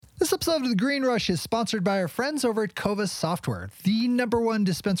This episode of The Green Rush is sponsored by our friends over at Cova Software, the #1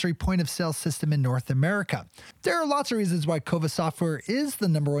 dispensary point-of-sale system in North America. There are lots of reasons why Cova Software is the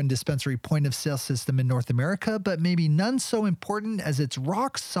 #1 dispensary point-of-sale system in North America, but maybe none so important as its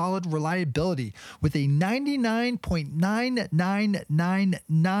rock-solid reliability with a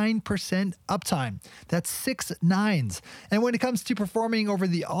 99.9999% uptime. That's 6 nines. And when it comes to performing over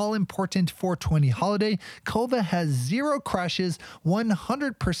the all-important 420 holiday, Cova has 0 crashes,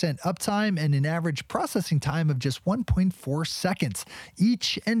 100% uptime, and an average processing time of just 1.4 seconds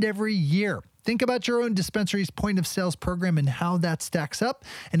each and every year. Think about your own dispensary's point of sales program and how that stacks up,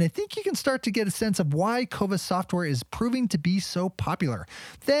 and I think you can start to get a sense of why Cova Software is proving to be so popular.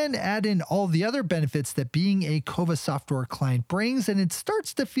 Then add in all the other benefits that being a Cova Software client brings, and it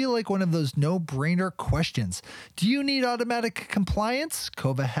starts to feel like one of those no-brainer questions. Do you need automatic compliance?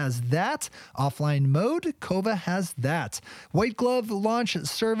 Cova has that. Offline mode? Cova has that. White glove launch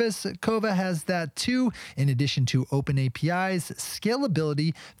service? Cova has that too, in addition to open APIs,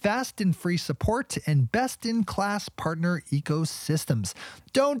 scalability, fast and free support, and best-in-class partner ecosystems.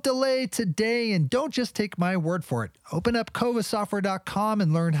 Don't delay today, and don't just take my word for it. Open up covasoftware.com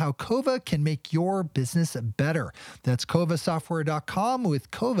and learn how Cova can make your business better. That's covasoftware.com with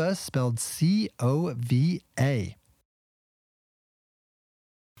Cova spelled C-O-V-A.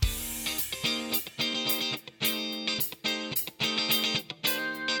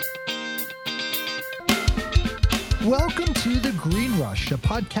 Welcome to The Green Rush, a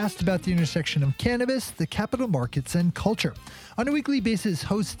podcast about the intersection of cannabis, the capital markets, and culture. On a weekly basis,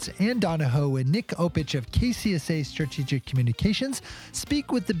 hosts Ann Donahoe and Nick Opich of KCSA Strategic Communications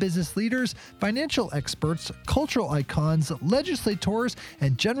speak with the business leaders, financial experts, cultural icons, legislators,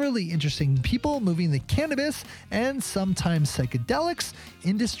 and generally interesting people moving the cannabis and sometimes psychedelics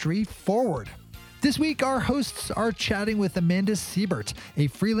industry forward. This week, our hosts are chatting with Amanda Siebert, a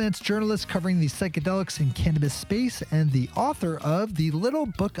freelance journalist covering the psychedelics and cannabis space and the author of The Little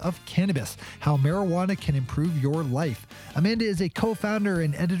Book of Cannabis, How Marijuana Can Improve Your Life. Amanda is a co-founder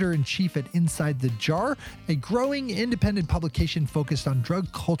and editor-in-chief at Inside the Jar, a growing independent publication focused on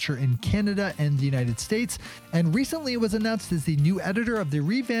drug culture in Canada and the United States, and recently was announced as the new editor of the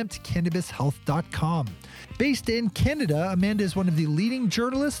revamped CannabisHealth.com. Based in Canada, Amanda is one of the leading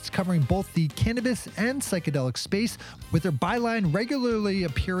journalists covering both the cannabis and psychedelic space, with her byline regularly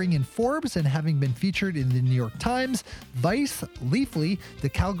appearing in Forbes and having been featured in the New York Times, Vice, Leafly, the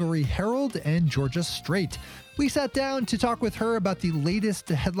Calgary Herald, and Georgia Straight. We sat down to talk with her about the latest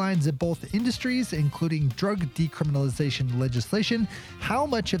headlines in both industries, including drug decriminalization legislation, how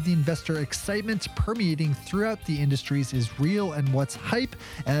much of the investor excitement permeating throughout the industries is real and what's hype,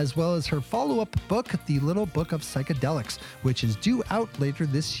 as well as her follow-up book, The Little Book of Psychedelics, which is due out later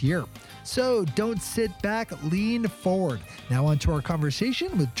this year. So don't sit back, lean forward. Now on to our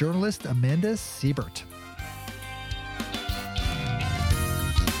conversation with journalist Amanda Siebert.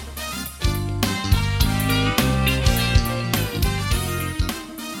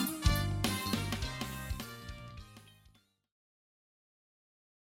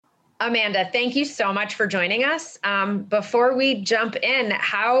 Amanda, thank you so much for joining us. Before we jump in,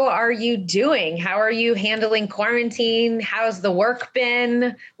 how are you doing? How are you handling quarantine? How's the work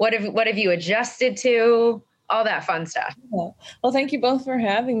been? What have you adjusted to? All that fun stuff. Well, thank you both for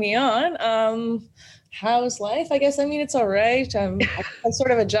having me on. How's life? I guess, it's all right. I sort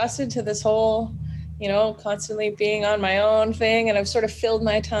of adjusted to this whole, constantly being on my own thing, and I've sort of filled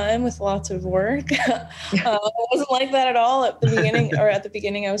my time with lots of work. It wasn't like that at all at the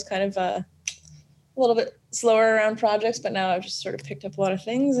beginning, I was kind of a little bit slower around projects, but now I've just sort of picked up a lot of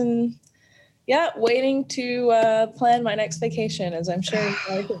things, and waiting to plan my next vacation, as I'm sure you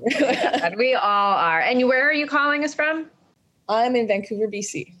like. We all are. And where are you calling us from? I'm in Vancouver,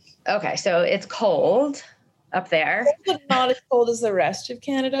 BC. Okay, so it's cold up there. It's not as cold as the rest of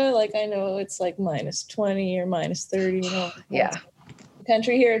Canada. Like, I know it's like -20 or -30. Yeah. The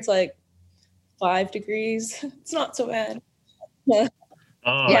country here, it's like 5 degrees. It's not so bad.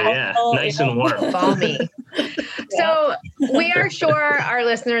 Nice and warm. Balmy. So we are sure our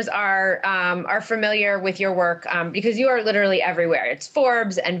listeners are familiar with your work because you are literally everywhere. It's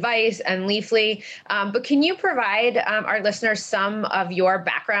Forbes and Vice and Leafly. But can you provide our listeners some of your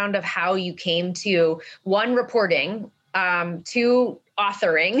background of how you came to, 1, reporting, 2,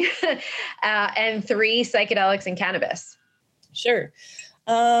 authoring, and 3, psychedelics and cannabis? Sure.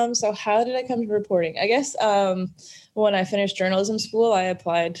 So how did I come to reporting? I guess when I finished journalism school, I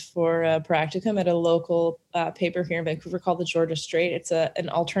applied for a practicum at a local paper here in Vancouver called the Georgia Straight. It's an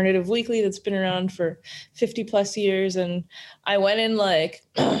alternative weekly that's been around for 50 plus years. And I went in like,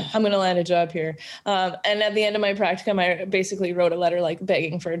 I'm going to land a job here. And at the end of my practicum, I basically wrote a letter like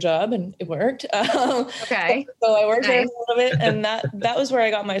begging for a job, and it worked. Okay. So I worked there for a little bit, and that was where I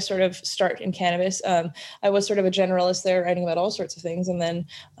got my sort of start in cannabis. I was sort of a generalist there, writing about all sorts of things. And then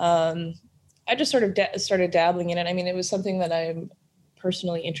I just sort of started dabbling in it. I mean, it was something that I'm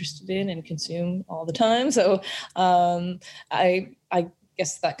personally interested in and consume all the time. So I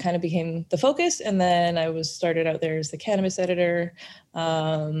guess that kind of became the focus. And then I was started out there as the cannabis editor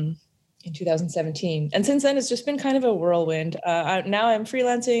in 2017. And since then, it's just been kind of a whirlwind. Now I'm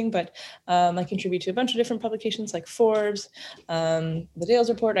freelancing, but I contribute to a bunch of different publications like Forbes, the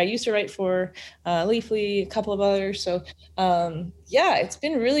Dales Report. I used to write for Leafly, a couple of others. So yeah, it's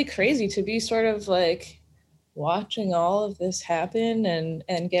been really crazy to be sort of like watching all of this happen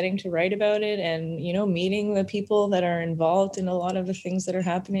and getting to write about it, and, you know, meeting the people that are involved in a lot of the things that are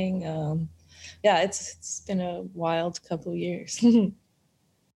happening. Yeah, it's been a wild couple of years.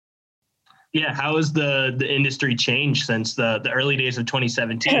 Yeah, how has the industry changed since the early days of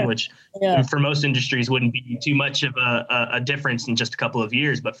 2017, which for most industries wouldn't be too much of a difference in just a couple of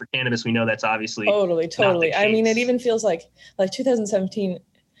years, but for cannabis, we know that's obviously totally. I mean, it even feels like 2017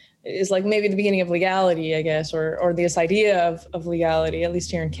 is like maybe the beginning of legality, I guess, or this idea of legality, at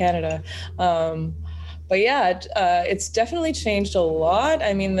least here in Canada. But yeah, it's definitely changed a lot.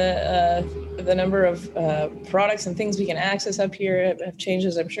 I mean, the number of products and things we can access up here have changed,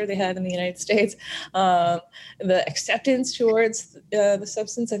 as I'm sure they have in the United States. The acceptance towards the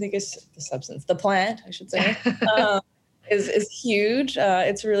substance, I think the plant, I should say, is huge.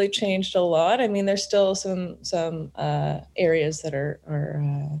 It's really changed a lot. I mean, there's still some areas that are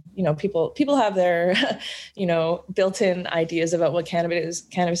you know, people have their you know, built-in ideas about what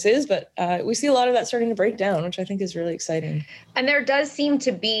cannabis is, but we see a lot of that starting to break down, which I think is really exciting. And there does seem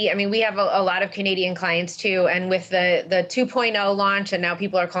to be, I mean, we have a lot of Canadian clients too, and with the 2.0 launch, and now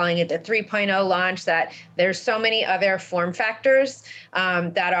people are calling it the 3.0 launch, that there's so many other form factors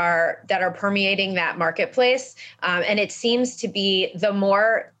that are permeating that marketplace, and it seems to be the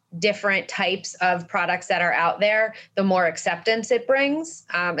more different types of products that are out there, the more acceptance it brings.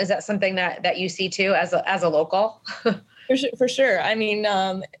 Is that something that you see too as a local? For sure. I mean,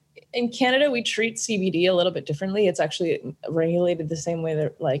 in Canada, we treat CBD a little bit differently. It's actually regulated the same way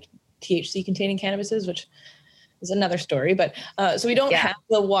that like THC containing cannabis is, which is another story. But so we don't have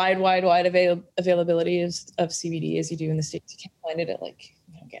the wide availability of CBD as you do in the States. You can't find it at like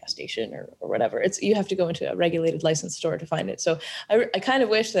gas station or whatever. You have to go into a regulated licensed store to find it. So I kind of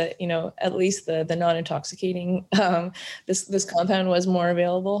wish that, you know, at least the non-intoxicating this compound was more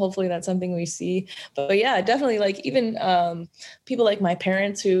available. Hopefully that's something we see. But yeah, definitely, like even people like my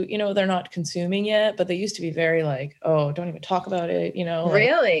parents who, you know, they're not consuming yet, but they used to be very like, oh, don't even talk about it, you know.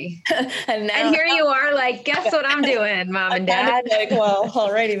 Really? and here you are like, guess what I'm doing, Mom and Dad? Like, well,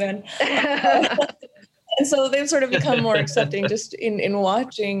 alrighty then. And so they've sort of become more accepting just in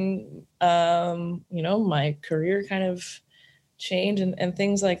watching, you know, my career kind of change and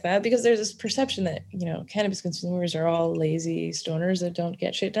things like that, because there's this perception that, you know, cannabis consumers are all lazy stoners that don't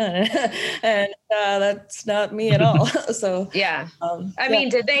get shit done. And that's not me at all. So yeah. I mean,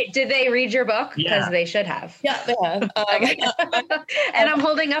 did they read your book? Because they should have. Yeah, they have. And I'm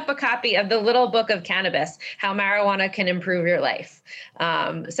holding up a copy of the Little Book of Cannabis, How Marijuana Can Improve Your Life.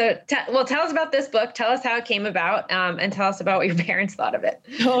 So tell us about this book. Tell us how it came about, and tell us about what your parents thought of it.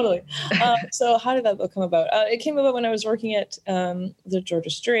 Totally. So how did that book come about? It came about when I was working at the Georgia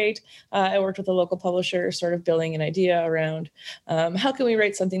Straight. I worked with a local publisher, sort of building an idea around how can we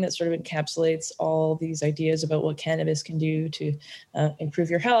write something that sort of encapsulates all these ideas about what cannabis can do to improve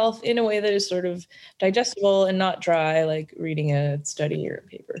your health in a way that is sort of digestible and not dry, like reading a study or a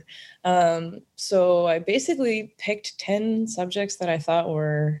paper. So I basically picked 10 subjects that I thought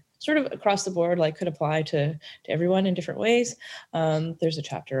were sort of across the board, like could apply to everyone in different ways. There's a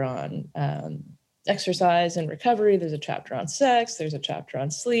chapter on exercise and recovery. There's a chapter on sex. There's a chapter on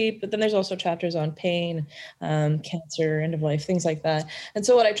sleep, but then there's also chapters on pain, cancer, end of life, things like that. And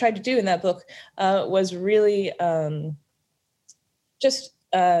so what I tried to do in that book was really just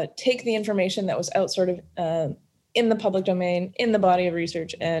take the information that was out sort of in the public domain, in the body of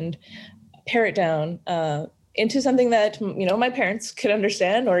research, and pare it down into something that, you know, my parents could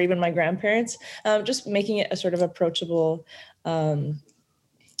understand, or even my grandparents, just making it a sort of approachable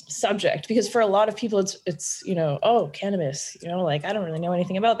subject, because for a lot of people it's you know, oh, cannabis, you know, like I don't really know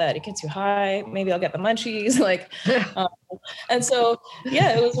anything about that, it gets you high, maybe I'll get the munchies, like and so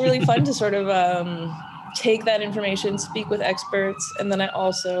yeah, it was really fun to sort of take that information, speak with experts, and then I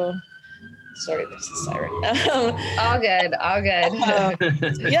also, sorry, there's a siren. All good, all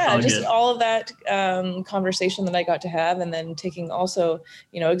good. Yeah, All just good. all of that conversation that I got to have, and then taking also,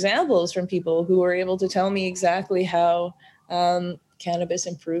 examples from people who were able to tell me exactly how cannabis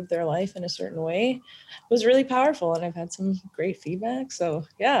improved their life in a certain way was really powerful. And I've had some great feedback. So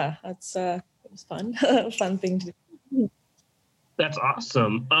yeah, that's it was fun, fun thing to do. That's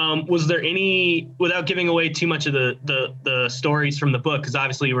awesome. Was there any, without giving away too much of the stories from the book, because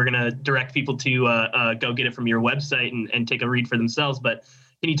obviously we're going to direct people to go get it from your website and take a read for themselves, but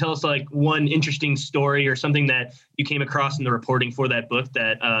can you tell us like one interesting story or something that you came across in the reporting for that book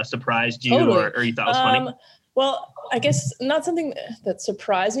that surprised you or you thought was funny? Well, I guess not something that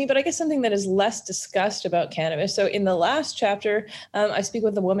surprised me, but I guess something that is less discussed about cannabis. So in the last chapter, I speak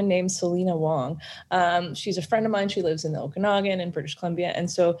with a woman named Selena Wong. She's a friend of mine. She lives in the Okanagan in British Columbia.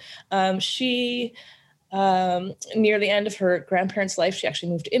 And so she, near the end of her grandparents' life, she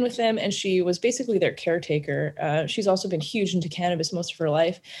actually moved in with them, and she was basically their caretaker. She's also been huge into cannabis most of her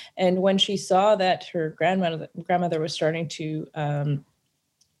life. And when she saw that her grandmother was starting to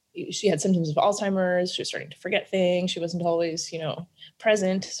she had symptoms of Alzheimer's. She was starting to forget things. She wasn't always,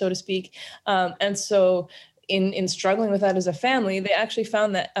 present, so to speak. And so in struggling with that as a family, they actually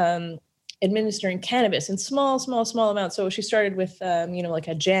found that administering cannabis in small amounts. So she started with, like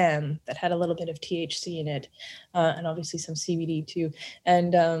a jam that had a little bit of THC in it, and obviously some CBD too.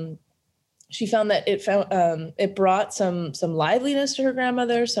 And she found that it brought some liveliness to her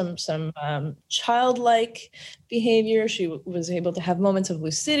grandmother, some childlike behavior. She was able to have moments of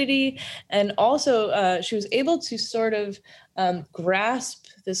lucidity, and also she was able to sort of grasp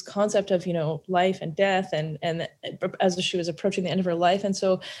this concept of life and death, and as she was approaching the end of her life. And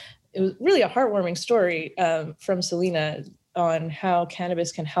so it was really a heartwarming story from Selena on how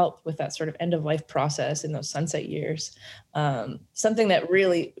cannabis can help with that sort of end of life process in those sunset years. Something that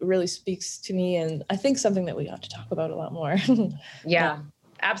really, really speaks to me, and I think something that we ought to talk about a lot more. Yeah,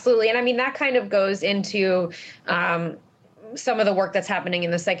 absolutely. And I mean, that kind of goes into some of the work that's happening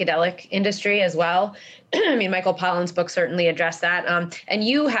in the psychedelic industry as well. I mean, Michael Pollan's book certainly addressed that. And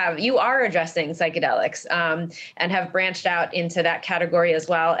you are addressing psychedelics and have branched out into that category as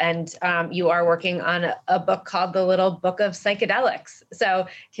well. And you are working on a book called The Little Book of Psychedelics. So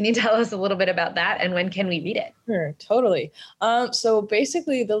can you tell us a little bit about that, and when can we read it? Sure, totally. So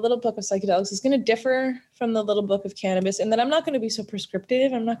basically, The Little Book of Psychedelics is going to differ from The Little Book of Cannabis in that I'm not going to be so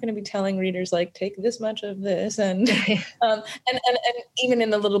prescriptive. I'm not going to be telling readers like, take this much of this. And even in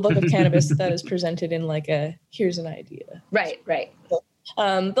The Little Book of Cannabis, that is presented in like here's an idea. Right. So,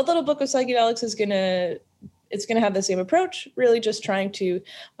 The Little Book of Psychedelics is going to have the same approach, really just trying to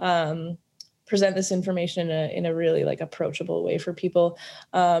present this information in a really like approachable way for people.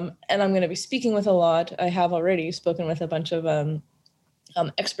 And I'm going to be speaking with a lot. I have already spoken with a bunch of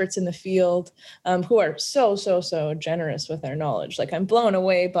experts in the field who are so generous with their knowledge. Like I'm blown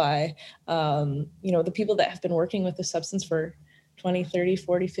away by, the people that have been working with the substance for 20, 30,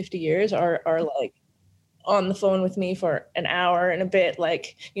 40, 50 years are like on the phone with me for an hour and a bit,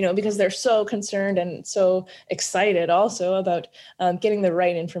 like, because they're so concerned and so excited also about getting the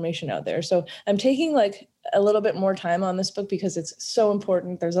right information out there. So I'm taking like a little bit more time on this book because it's so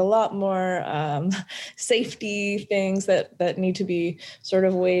important. There's a lot more safety things that need to be sort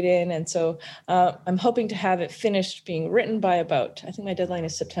of weighed in. And so I'm hoping to have it finished being written by about, I think my deadline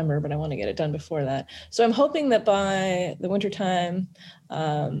is September, but I want to get it done before that. So I'm hoping that by the wintertime,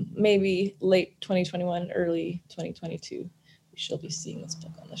 maybe late 2021, early 2022, we shall be seeing this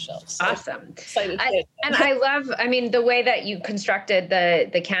book on the shelves. So awesome. Excited. And I love, the way that you constructed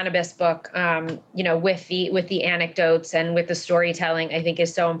the cannabis book, with the anecdotes and with the storytelling, I think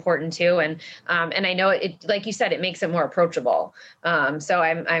is so important too. And I know it, like you said, it makes it more approachable. So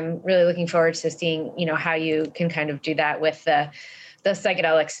I'm really looking forward to seeing, how you can kind of do that with the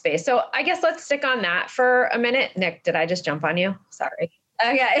psychedelic space. So I guess let's stick on that for a minute. Nick, did I just jump on you? Sorry.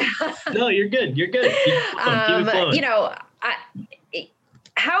 Okay. No, you're good. Keep it flowing.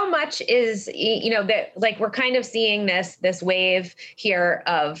 How much is, that like we're kind of seeing this wave here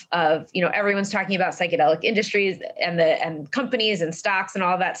of everyone's talking about psychedelic industries and companies and stocks and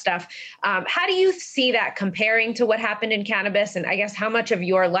all that stuff. How do you see that comparing to what happened in cannabis? And I guess how much of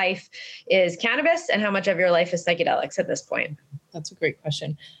your life is cannabis and how much of your life is psychedelics at this point? That's a great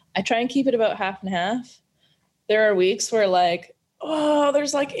question. I try and keep it about half and half. There are weeks where like, oh,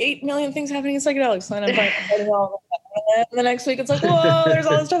 there's like 8 million things happening in psychedelics. And I'm fighting all of that. And the next week it's like, whoa, there's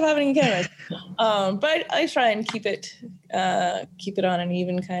all this stuff happening in cannabis. But I try and keep it on an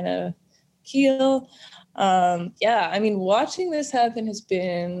even kind of keel. Watching this happen has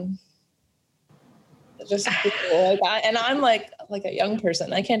been just cool. And I'm like a young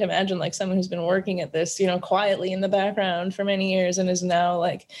person. I can't imagine like someone who's been working at this, quietly in the background for many years and is now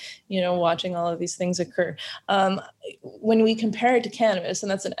like, watching all of these things occur. When we compare it to cannabis,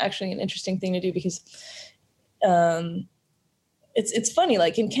 and that's actually an interesting thing to do because it's funny,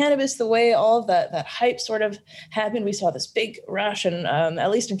 like in cannabis, the way all of that hype sort of happened, we saw this big rush, and at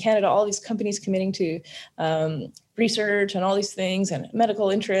least in Canada, all these companies committing to research and all these things and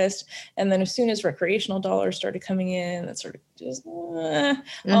medical interest. And then as soon as recreational dollars started coming in, that sort of just all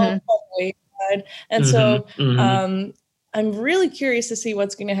the way side. And so I'm really curious to see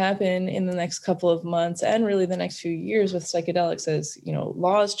what's going to happen in the next couple of months and really the next few years with psychedelics as,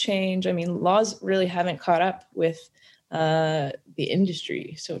 laws change. I mean, laws really haven't caught up with the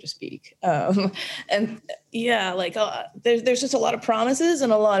industry, so to speak. And yeah, like there's just a lot of promises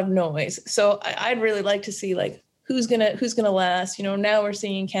and a lot of noise. So I'd really like to see like who's gonna last. Now we're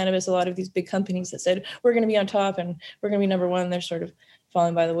seeing in cannabis a lot of these big companies that said we're going to be on top and we're going to be number one. They're sort of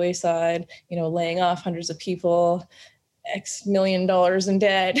falling by the wayside, laying off hundreds of people, X million dollars in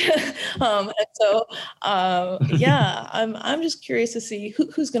debt. And so yeah, I'm just curious to see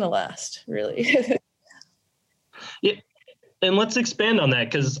who's going to last, really. Yeah, and let's expand on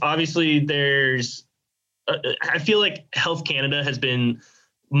that because obviously there's, I feel like Health Canada has been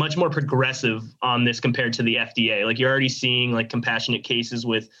much more progressive on this compared to the FDA. Like you're already seeing like compassionate cases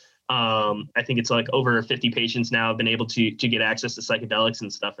with, I think it's like over 50 patients now have been able to get access to psychedelics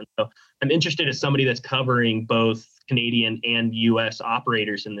and stuff. And so I'm interested as somebody that's covering both Canadian and US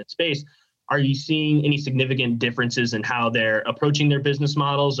operators in this space. Are you seeing any significant differences in how they're approaching their business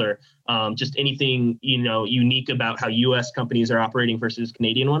models or just anything, unique about how US companies are operating versus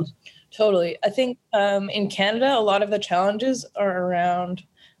Canadian ones? Totally. I think in Canada, a lot of the challenges are around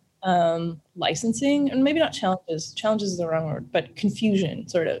licensing, and maybe not challenges is the wrong word, but confusion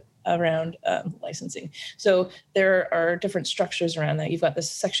sort of around licensing. So there are different structures around that. You've got this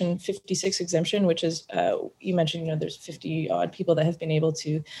Section 56 exemption, which is, you mentioned, there's 50 odd people that have been able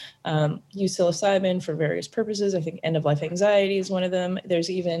to use psilocybin for various purposes. I think end-of-life anxiety is one of them. There's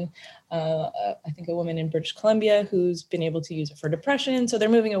even, I think, a woman in British Columbia who's been able to use it for depression. So they're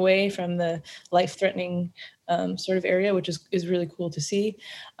moving away from the life-threatening sort of area, which is really cool to see.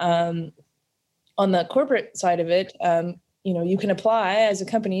 On the corporate side of it, you can apply as a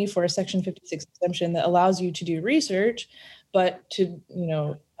company for a Section 56 exemption that allows you to do research, but to,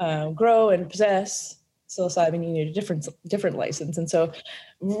 grow and possess psilocybin, you need a different license. And so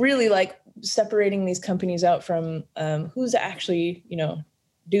really like separating these companies out from who's actually,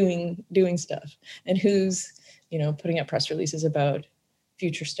 doing stuff and who's, putting out press releases about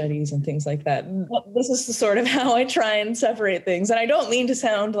future studies and things like that. This is the sort of how I try and separate things. And I don't mean to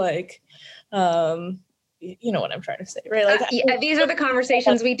sound like, you know what I'm trying to say, right? Like, these are the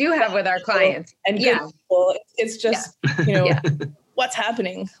conversations we do have with our clients. And people. It's just, what's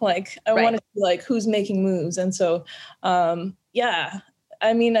happening? Like, I want to see like who's making moves. And so, I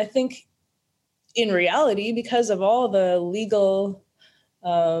mean, I think in reality, because of all the legal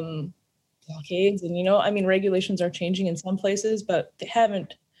blockades and, regulations are changing in some places, but they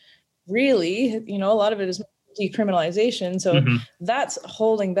haven't really, a lot of it is decriminalization. So that's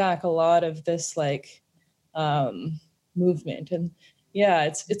holding back a lot of this like, movement. And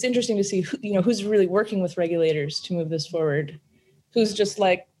it's interesting to see who's really working with regulators to move this forward, who's just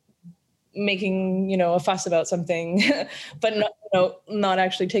like making a fuss about something but not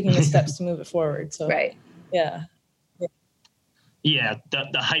actually taking the steps to move it forward. So the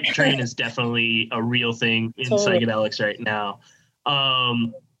hype train is definitely a real thing in psychedelics right now.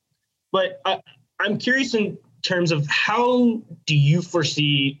 But I'm curious in terms of how do you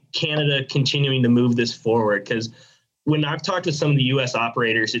foresee Canada continuing to move this forward? Because when I've talked to some of the U.S.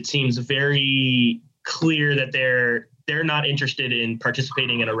 operators, it seems very clear that they're not interested in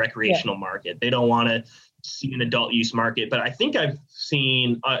participating in a recreational market. They don't want to see an adult use market. But I think I've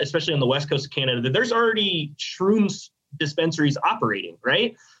seen, especially on the west coast of Canada, that there's already shrooms dispensaries operating,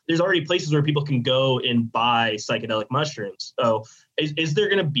 right? There's already places where people can go and buy psychedelic mushrooms. So is there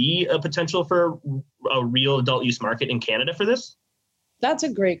going to be a potential for a real adult use market in Canada for this? That's a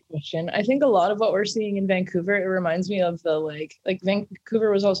great question. I think a lot of what we're seeing in Vancouver, it reminds me of the like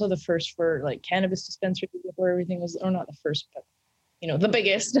Vancouver was also the first for like cannabis dispensaries before everything was, or not the first, but the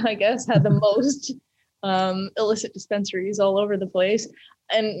biggest, I guess, had the most illicit dispensaries all over the place.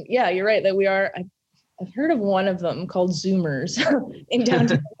 And yeah, you're right that we are, I I've heard of one of them called Zoomers in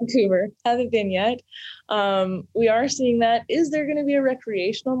downtown Vancouver. Haven't been yet. We are seeing that. Is there going to be a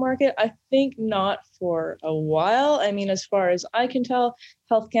recreational market? I think not for a while. I mean, as far as I can tell,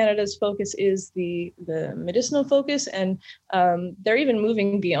 Health Canada's focus is the medicinal focus, and they're even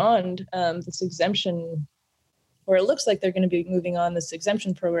moving beyond this exemption, or it looks like they're going to be moving on this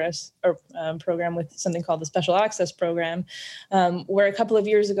exemption program with something called the Special Access Program, where a couple of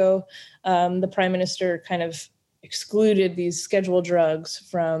years ago, the Prime Minister kind of excluded these scheduled drugs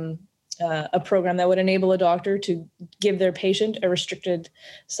from a program that would enable a doctor to give their patient a restricted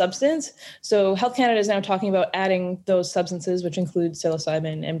substance. So Health Canada is now talking about adding those substances, which include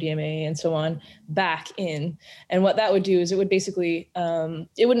psilocybin, MDMA, and so on, back in. And what that would do is it would basically,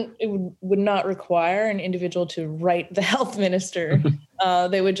 it would not require an individual to write the health minister.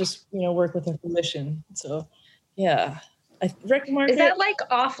 They would just, work with a physician. So, yeah. Is that like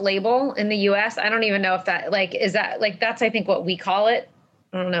off-label in the US? I don't even know if that that's I think what we call it.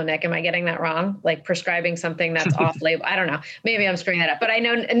 I don't know, Nick, am I getting that wrong? Like prescribing something that's off-label? I don't know. Maybe I'm screwing that up. But I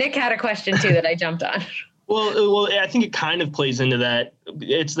know Nick had a question too that I jumped on. Well, I think it kind of plays into that.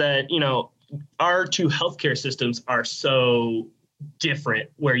 It's that, our two healthcare systems are so different,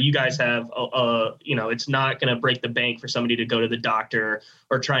 where you guys have, it's not going to break the bank for somebody to go to the doctor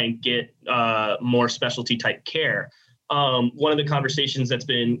or try and get more specialty type care. One of the conversations that's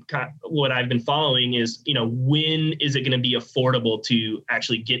been what I've been following is, when is it going to be affordable to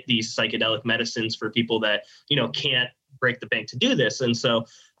actually get these psychedelic medicines for people that, can't break the bank to do this? And so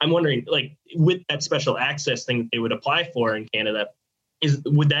I'm wondering, like, with that special access thing that they would apply for in Canada,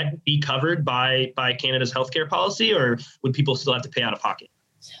 would that be covered by Canada's healthcare policy, or would people still have to pay out of pocket?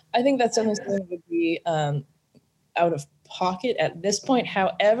 I think that's something that would be out of pocket at this point.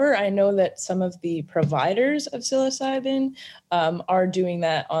 However, I know that some of the providers of psilocybin are doing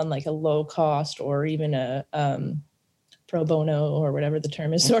that on like a low cost or even a pro bono or whatever the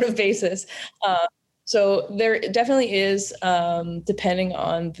term is sort of basis. So there definitely is, depending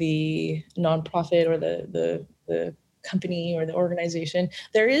on the nonprofit or the company or the organization,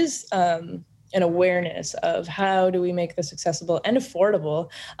 there is an awareness of how do we make this accessible and affordable.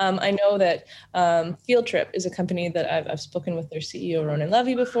 I know that Field Trip is a company that I've spoken with their CEO, Ronan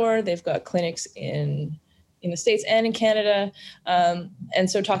Levy, before. They've got clinics in the States and in Canada. And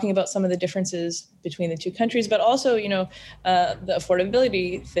so talking about some of the differences between the two countries, but also, the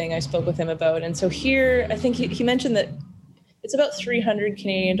affordability thing I spoke with him about. And so here, I think he mentioned that it's about 300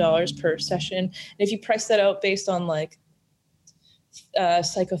 Canadian dollars per session. And if you price that out based on like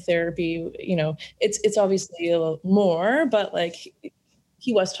psychotherapy, it's obviously a little more, but like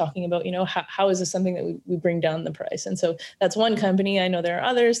he was talking about, how is this something that we bring down the price? And so that's one company. I know there are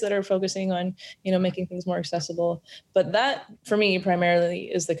others that are focusing on, making things more accessible, but that for me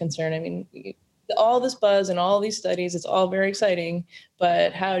primarily is the concern. I mean, all this buzz and all these studies, it's all very exciting,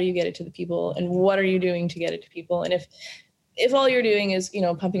 but how do you get it to the people, and what are you doing to get it to people? And if all you're doing is,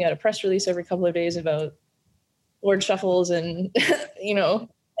 pumping out a press release every couple of days about word shuffles and,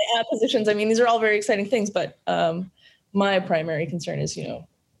 app positions. I mean, these are all very exciting things, but my primary concern is,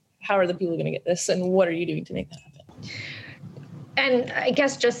 how are the people going to get this, and what are you doing to make that happen? And I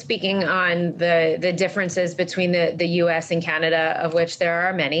guess just speaking on the differences between the U.S. and Canada, of which there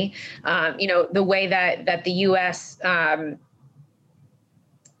are many, the way that the U.S.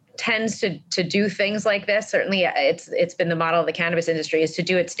 tends to do things like this. Certainly, it's been the model of the cannabis industry, is to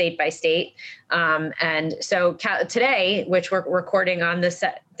do it state by state. And so today, which we're recording on the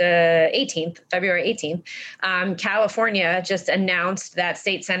 18th, February 18th, California just announced that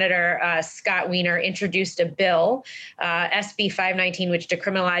State Senator Scott Wiener introduced a bill, SB 519, which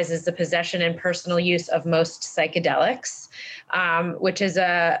decriminalizes the possession and personal use of most psychedelics. Which is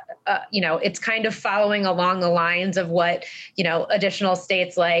it's kind of following along the lines of what, additional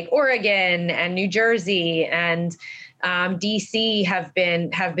states like Oregon and New Jersey and DC have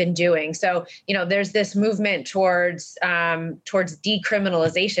been doing. So, there's this movement towards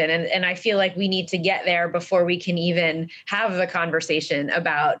decriminalization. And I feel like we need to get there before we can even have the conversation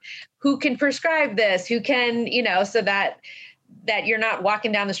about who can prescribe this, who can, so that you're not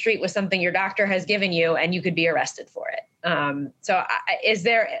walking down the street with something your doctor has given you and you could be arrested for it.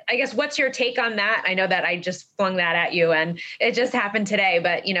 What's your take on that? I know that I just flung that at you and it just happened today,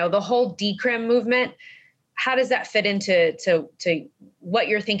 but the whole decrim movement, how does that fit into what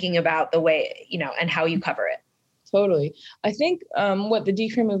you're thinking about the way, and how you cover it? Totally. I think what the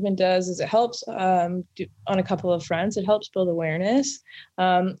decrim movement does is it helps on a couple of fronts. It helps build awareness.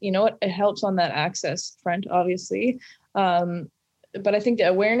 It helps on that access front, obviously. But I think the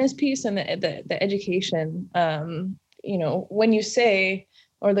awareness piece and the education, when you say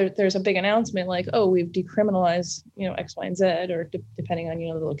or there's a big announcement like, oh, we've decriminalized, X, Y, and Z, or depending on,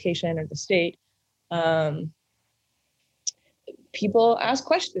 the location or the state. People ask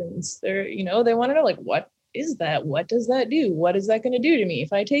questions. They want to know, like, what is that? What does that do? What is that going to do to me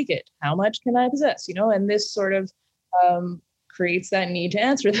if I take it? How much can I possess? And this sort of creates that need to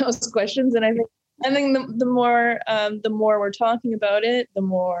answer those questions. And I think the more we're talking about it, the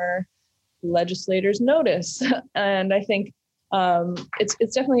more legislators notice. And I think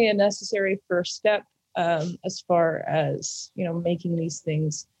it's definitely a necessary first step as far as making these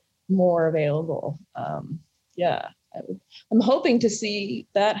things more available. I'm hoping to see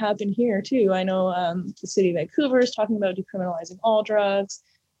that happen here too. I know the city of Vancouver is talking about decriminalizing all drugs.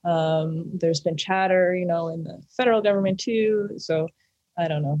 There's been chatter, in the federal government too. So I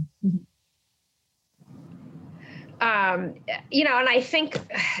don't know. And I think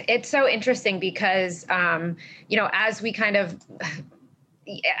it's so interesting because, as we kind of,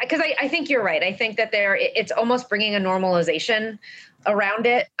 because I think you're right. I think that it's almost bringing a normalization around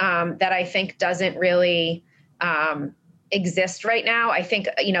it that I think doesn't really exist right now. I think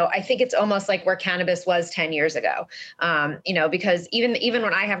it's almost like where cannabis was 10 years ago, because even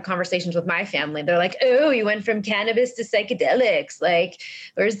when I have conversations with my family, they're like, oh, you went from cannabis to psychedelics. Like,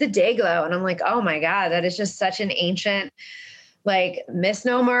 where's the day glow? And I'm like, oh my God, that is just such an ancient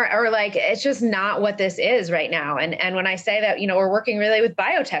misnomer, or it's just not what this is right now. And when I say that, we're working really with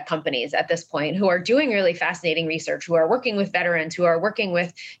biotech companies at this point who are doing really fascinating research, who are working with veterans, who are working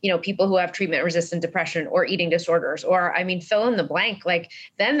with, people who have treatment resistant depression or eating disorders, or fill in the blank,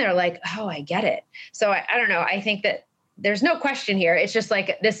 then they're like, oh, I get it. So I don't know. I think that there's no question here. It's just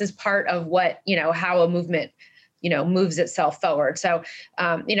this is part of what, how a movement moves itself forward. So,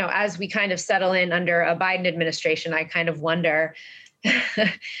 as we kind of settle in under a Biden administration, I kind of wonder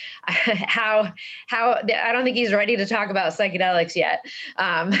how I don't think he's ready to talk about psychedelics yet.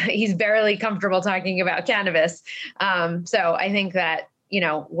 He's barely comfortable talking about cannabis. So I think that,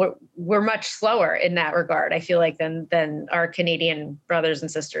 we're much slower in that regard, I feel like, than our Canadian brothers and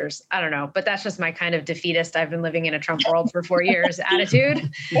sisters. I don't know, but that's just my kind of defeatist, I've been living in a Trump world for 4 years attitude.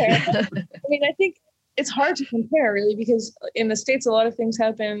 I think it's hard to compare really, because in the States, a lot of things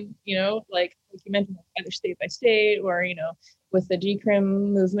happen, like you mentioned, either state by state, or, with the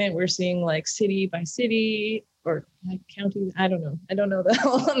decrim movement, we're seeing city by city or county. I don't know the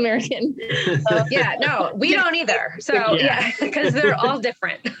whole American. Yeah, no, we don't either. So because they're all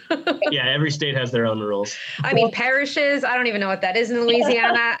different. Yeah, every state has their own rules. Parishes, I don't even know what that is in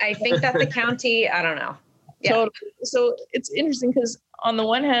Louisiana. I think that's the county. I don't know. Yeah. Totally. So it's interesting because on the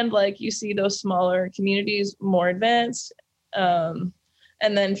one hand, you see those smaller communities more advanced, and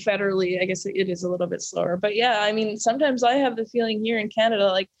then federally, I guess it is a little bit slower. But yeah, sometimes I have the feeling here in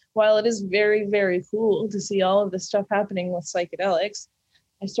Canada, while it is very, very cool to see all of this stuff happening with psychedelics,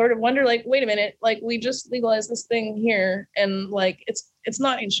 I sort of wonder, wait a minute, we just legalized this thing here, and it's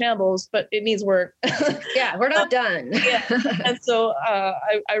not in shambles, but it needs work. Yeah, we're not done. Yeah. And so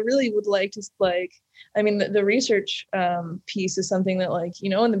I really would like to the research piece is something that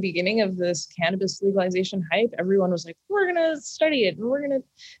in the beginning of this cannabis legalization hype, everyone was like, we're going to study it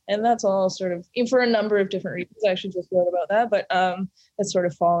and that's all sort of, for a number of different reasons. I actually just wrote about that, but it's sort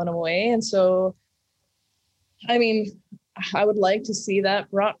of fallen away. And so, I would like to see that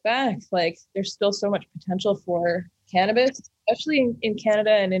brought back. There's still so much potential for cannabis, especially in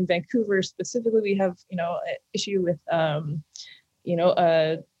Canada and in Vancouver specifically. We have, an issue with, a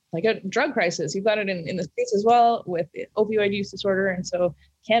drug crisis. You've got it in the States as well with opioid use disorder. And so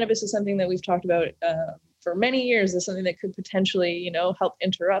cannabis is something that we've talked about for many years as something that could potentially, help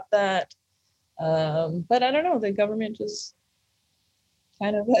interrupt that. But I don't know, the government just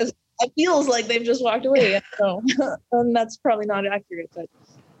kind of it feels like they've just walked away. So, and that's probably not accurate, but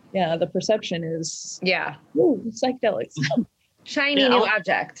yeah, the perception is, psychedelics. Shiny new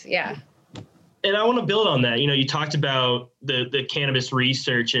object. Yeah. And I want to build on that. You talked about the cannabis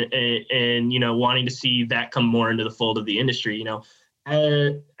research and wanting to see that come more into the fold of the industry.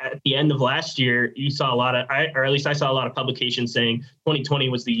 At the end of last year, you saw a lot of, or at least I saw a lot of publications saying 2020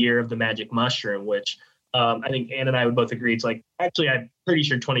 was the year of the magic mushroom, which I think Ann and I would both agree. It's actually, I'm pretty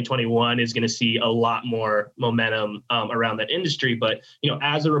sure 2021 is going to see a lot more momentum around that industry. But,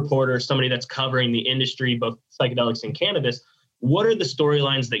 as a reporter, somebody that's covering the industry, both psychedelics and cannabis, what are the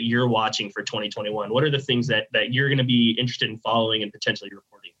storylines that you're watching for 2021? What are the things that you're going to be interested in following and potentially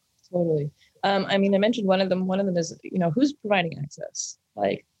reporting? Totally. I mentioned one of them. One of them is, who's providing access?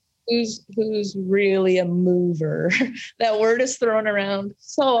 Who's really a mover? That word is thrown around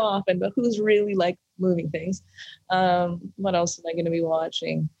so often, but who's really moving things? What else am I going to be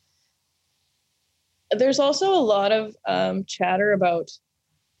watching? There's also a lot of chatter about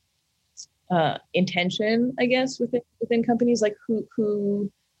intention, I guess, within companies, like who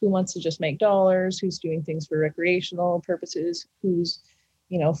wants to just make dollars, who's doing things for recreational purposes, who's,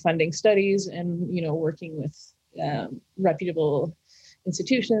 funding studies and, working with reputable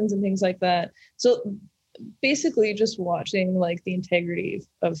institutions and things like that. So basically just watching like the integrity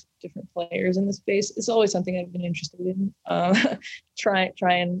of different players in the space is always something I've been interested in. Try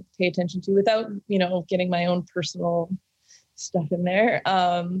and pay attention to without, getting my own personal stuff in there.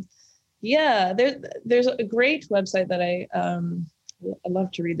 There's a great website that I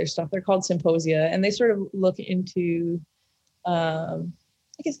love to read their stuff. They're called Symposia, and they sort of look into, I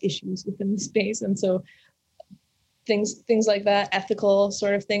guess, issues within the space. And so things like that, ethical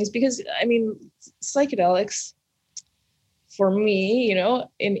sort of things, because I mean, psychedelics for me,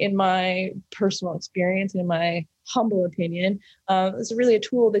 in my personal experience, in my humble opinion, is really a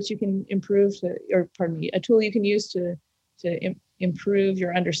tool that you can a tool you can use to improve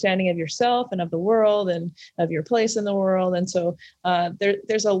your understanding of yourself and of the world and of your place in the world. And so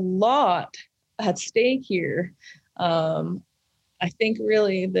there's a lot at stake here. I think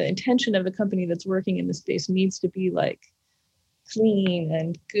really the intention of a company that's working in the space needs to be like clean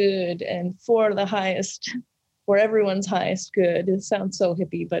and good and for everyone's highest good. It sounds so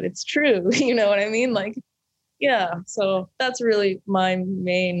hippie, but it's true. You know what I mean? Like, yeah. So that's really my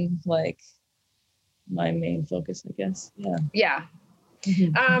main focus, I guess. Yeah. Yeah.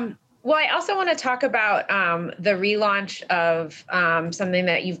 Mm-hmm. Well, I also want to talk about the relaunch of something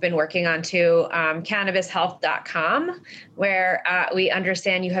that you've been working on too, cannabishealth.com, where we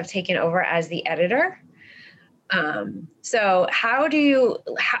understand you have taken over as the editor. So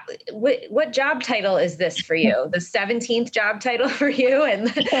what job title is this for you? The 17th job title for you? And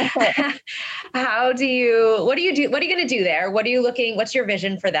what do you do? What are you going to do there? What's your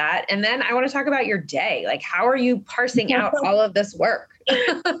vision for that? And then I want to talk about your day. Like, how are you parsing out all of this work?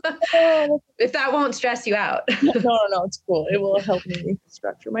 If that won't stress you out. No, it's cool. It will help me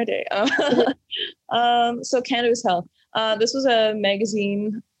structure my day. So Cannabis Health, this was a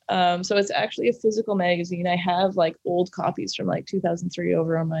magazine. So it's actually a physical magazine. I have like old copies from like 2003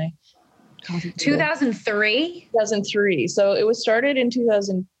 over on my coffee table. 2003? 2003. So it was started in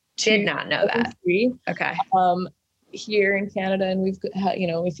 2002. Did not know that. Okay. Here in Canada, and we've,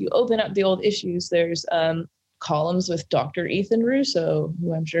 if you open up the old issues, there's columns with Dr. Ethan Russo,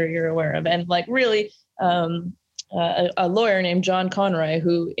 who I'm sure you're aware of, and like really a lawyer named John Conroy,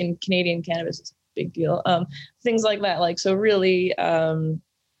 who in Canadian cannabis is a big deal. Things like that. Like, so really kind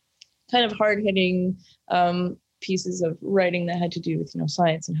of hard-hitting pieces of writing that had to do with,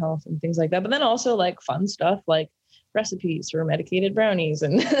 science and health and things like that. But then also like fun stuff like recipes for medicated brownies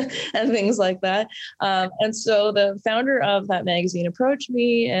and and things like that. And so the founder of that magazine approached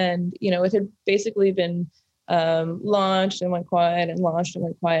me, and, it had basically been launched and went quiet and launched and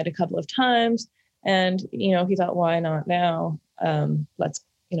went quiet a couple of times. And, he thought, why not now? Let's,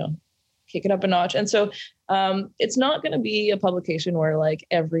 kick it up a notch. And so it's not going to be a publication where like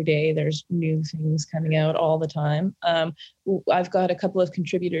every day there's new things coming out all the time. I've got a couple of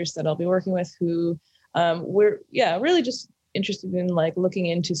contributors that I'll be working with who we're really just interested in like looking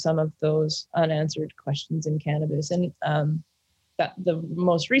into some of those unanswered questions in cannabis. And that the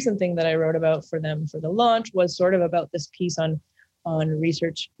most recent thing that I wrote about for them for the launch was sort of about this piece on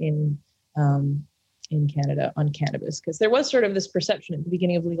research in Canada on cannabis, because there was sort of this perception at the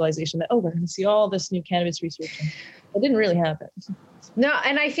beginning of legalization that, we're going to see all this new cannabis research, and it didn't really happen. No,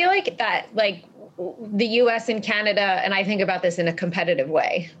 and I feel like that, like the US and Canada, and I think about this in a competitive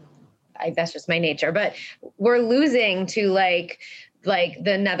way. That's just my nature, but we're losing to like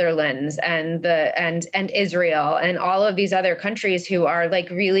the Netherlands and Israel and all of these other countries who are like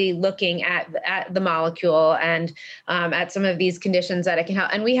really looking at the molecule and at some of these conditions that it can help.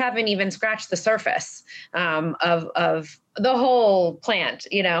 And we haven't even scratched the surface of the whole plant,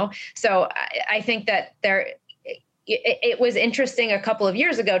 So I think that it was interesting a couple of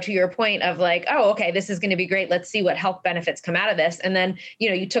years ago, to your point of like, okay, this is going to be great. Let's see what health benefits come out of this. And then,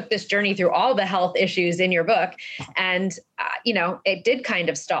 you took this journey through all the health issues in your book, and, it did kind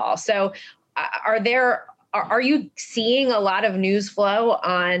of stall. So are you seeing a lot of news flow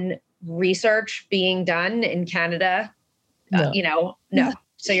on research being done in Canada? No. No.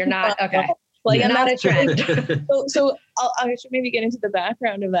 So you're not, okay. Like, not a trend. So I should maybe get into the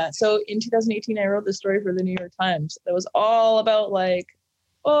background of that. So in 2018, I wrote the story for the New York Times that was all about like,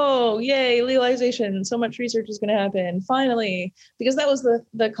 oh, yay, legalization. So much research is going to happen finally, because that was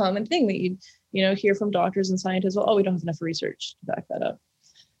the common thing that you'd, hear from doctors and scientists. Well, we don't have enough research to back that up.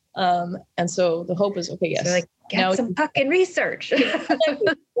 And so the hope is, okay, yes. So like, get some fucking research.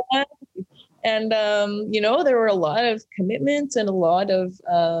 And, there were a lot of commitments and a lot of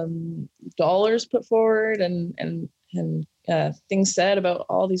dollars put forward and things said about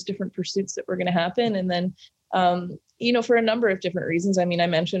all these different pursuits that were going to happen. And then, for a number of different reasons. I mean, I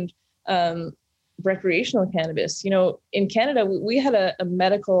mentioned recreational cannabis. In Canada, we had a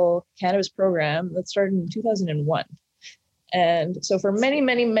medical cannabis program that started in 2001. And so for many,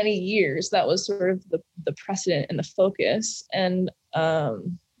 many, many years, that was sort of the precedent and the focus. And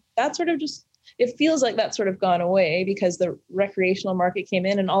that sort of just, it feels like that's sort of gone away because the recreational market came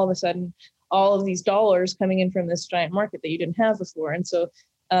in, and all of a sudden, all of these dollars coming in from this giant market that you didn't have before. And so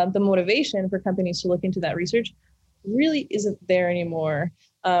the motivation for companies to look into that research really isn't there anymore.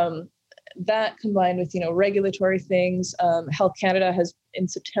 That combined with, regulatory things, Health Canada has, in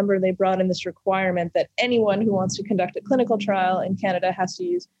September, they brought in this requirement that anyone who wants to conduct a clinical trial in Canada has to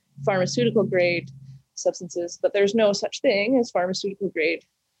use pharmaceutical grade substances, but there's no such thing as pharmaceutical grade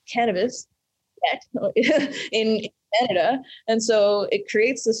cannabis yet in Canada. And so it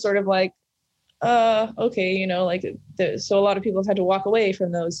creates this sort of like, okay, so a lot of people have had to walk away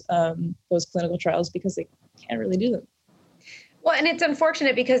from those clinical trials because they can't really do them. Well, and it's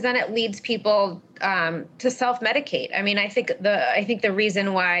unfortunate because then it leads people to self-medicate. I mean, I think the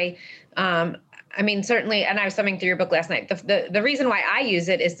reason why, certainly, and I was thumbing through your book last night, the reason why I use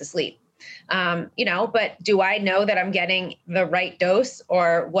it is to sleep. But do I know that I'm getting the right dose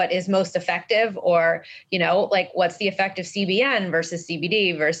or what is most effective, or, what's the effect of CBN versus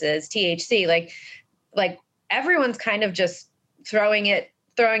CBD versus THC? Like everyone's kind of just throwing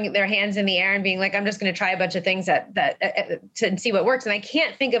their hands in the air and being like, I'm just going to try a bunch of things to see what works. And I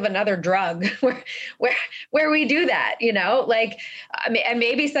can't think of another drug where we do that, and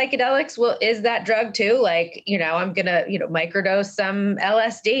maybe psychedelics is that drug too. I'm going to, microdose some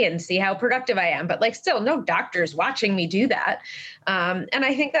LSD and see how productive I am, but still no doctor's watching me do that. And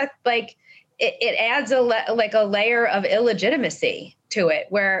I think that it adds a layer of illegitimacy to it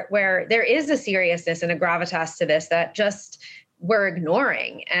where there is a seriousness and a gravitas to this that just we're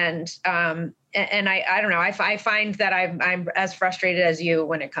ignoring. And I don't know, I find that I'm as frustrated as you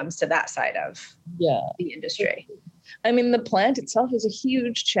when it comes to that side of the industry. I mean, the plant itself is a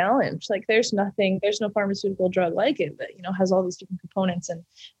huge challenge. There's no pharmaceutical drug like it that, has all these different components, and,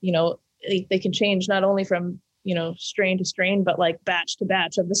 they can change not only from, strain to strain, but batch to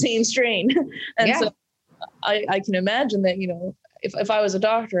batch of the same strain. And so I can imagine that, if I was a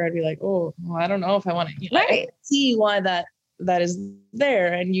doctor, I'd be like, oh, well, I don't know if I want to I see why that is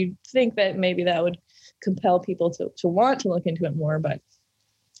there. And you'd think that maybe that would compel people to want to look into it more, but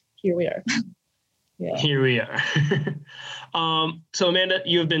here we are. Here we are. So Amanda,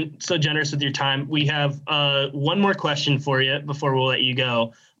 you have been so generous with your time. We have one more question for you before we'll let you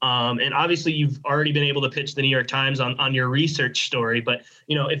go. And obviously you've already been able to pitch the New York Times on your research story, but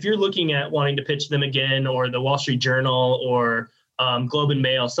if you're looking at wanting to pitch them again, or the Wall Street Journal, or Globe and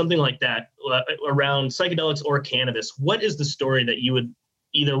Mail, something like that, around psychedelics or cannabis, what is the story that you would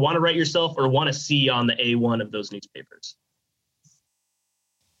either want to write yourself or want to see on the A1 of those newspapers?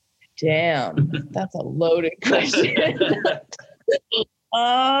 Damn, that's a loaded question.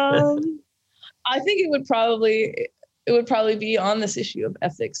 I think it would probably be on this issue of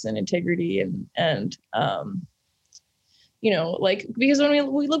ethics and integrity and because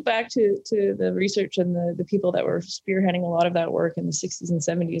when we look back to the research and the people that were spearheading a lot of that work in the 60s and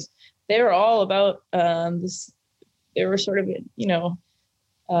 70s, they were all about this. They were sort of,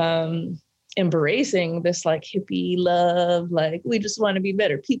 embracing this hippie love, we just want to be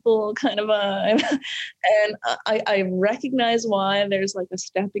better people kind of vibe. And I recognize why there's a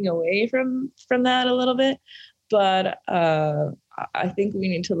stepping away from that a little bit, but I think we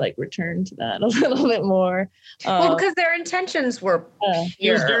need to return to that a little bit more. Well, because their intentions were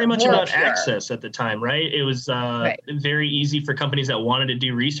it was very much about access at the time, right? It was very easy for companies that wanted to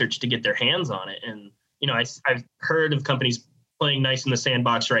do research to get their hands on it. And I've heard of companies playing nice in the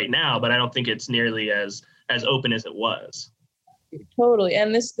sandbox right now, but I don't think it's nearly as open as it was. Totally.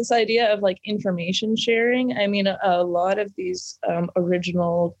 And this idea of information sharing, I mean, a lot of these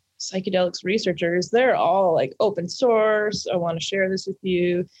original psychedelics researchers, they're all open source. I want to share this with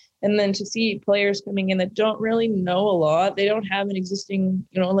you. And then to see players coming in that don't really know a lot, they don't have an existing,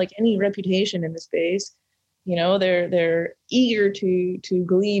 any reputation in the space. They're eager to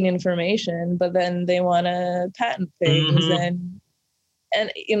glean information, but then they want to patent things and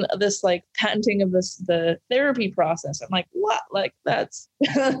in this patenting of the therapy process. I'm like, what? That's you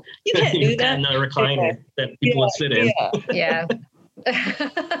can't do that. No recliner that people will sit in. Yeah.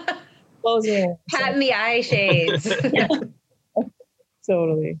 Patent the eye shades.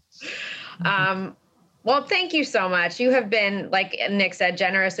 Totally. Well, thank you so much. You have been, like Nick said,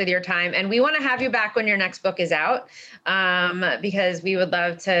 generous with your time, and we want to have you back when your next book is out, because we would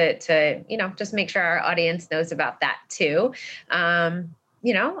love to just make sure our audience knows about that too, and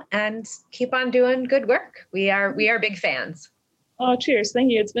keep on doing good work. We are big fans. Oh, cheers!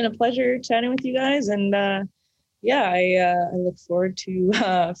 Thank you. It's been a pleasure chatting with you guys, and I look forward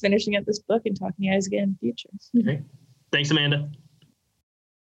to finishing up this book and talking to you guys again in the future. Great. Thanks, Amanda.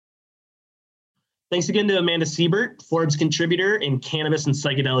 Thanks again to Amanda Siebert, Forbes contributor and cannabis and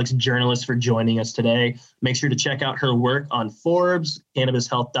psychedelics journalist, for joining us today. Make sure to check out her work on Forbes,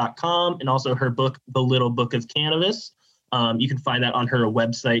 cannabishealth.com, and also her book, The Little Book of Cannabis. You can find that on her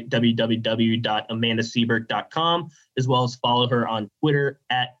website, www.amandasiebert.com, as well as follow her on Twitter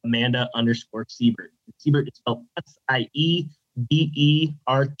at Amanda_Siebert. Siebert is spelled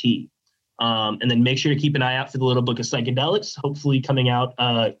Siebert. And then make sure to keep an eye out for The Little Book of Psychedelics, hopefully coming out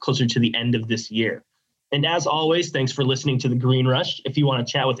closer to the end of this year. And as always, thanks for listening to The Green Rush. If you want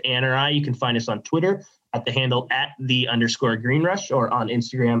to chat with Ann or I, you can find us on Twitter at the handle @the_Green Rush, or on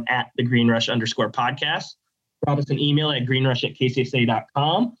Instagram @thegreenrush_podcast. Drop us an email at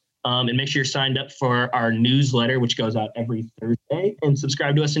greenrush@kcsa.com. And make sure you're signed up for our newsletter, which goes out every Thursday, and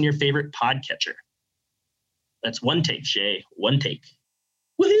subscribe to us in your favorite podcatcher. That's one take, Shay. One take.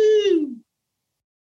 Woohoo!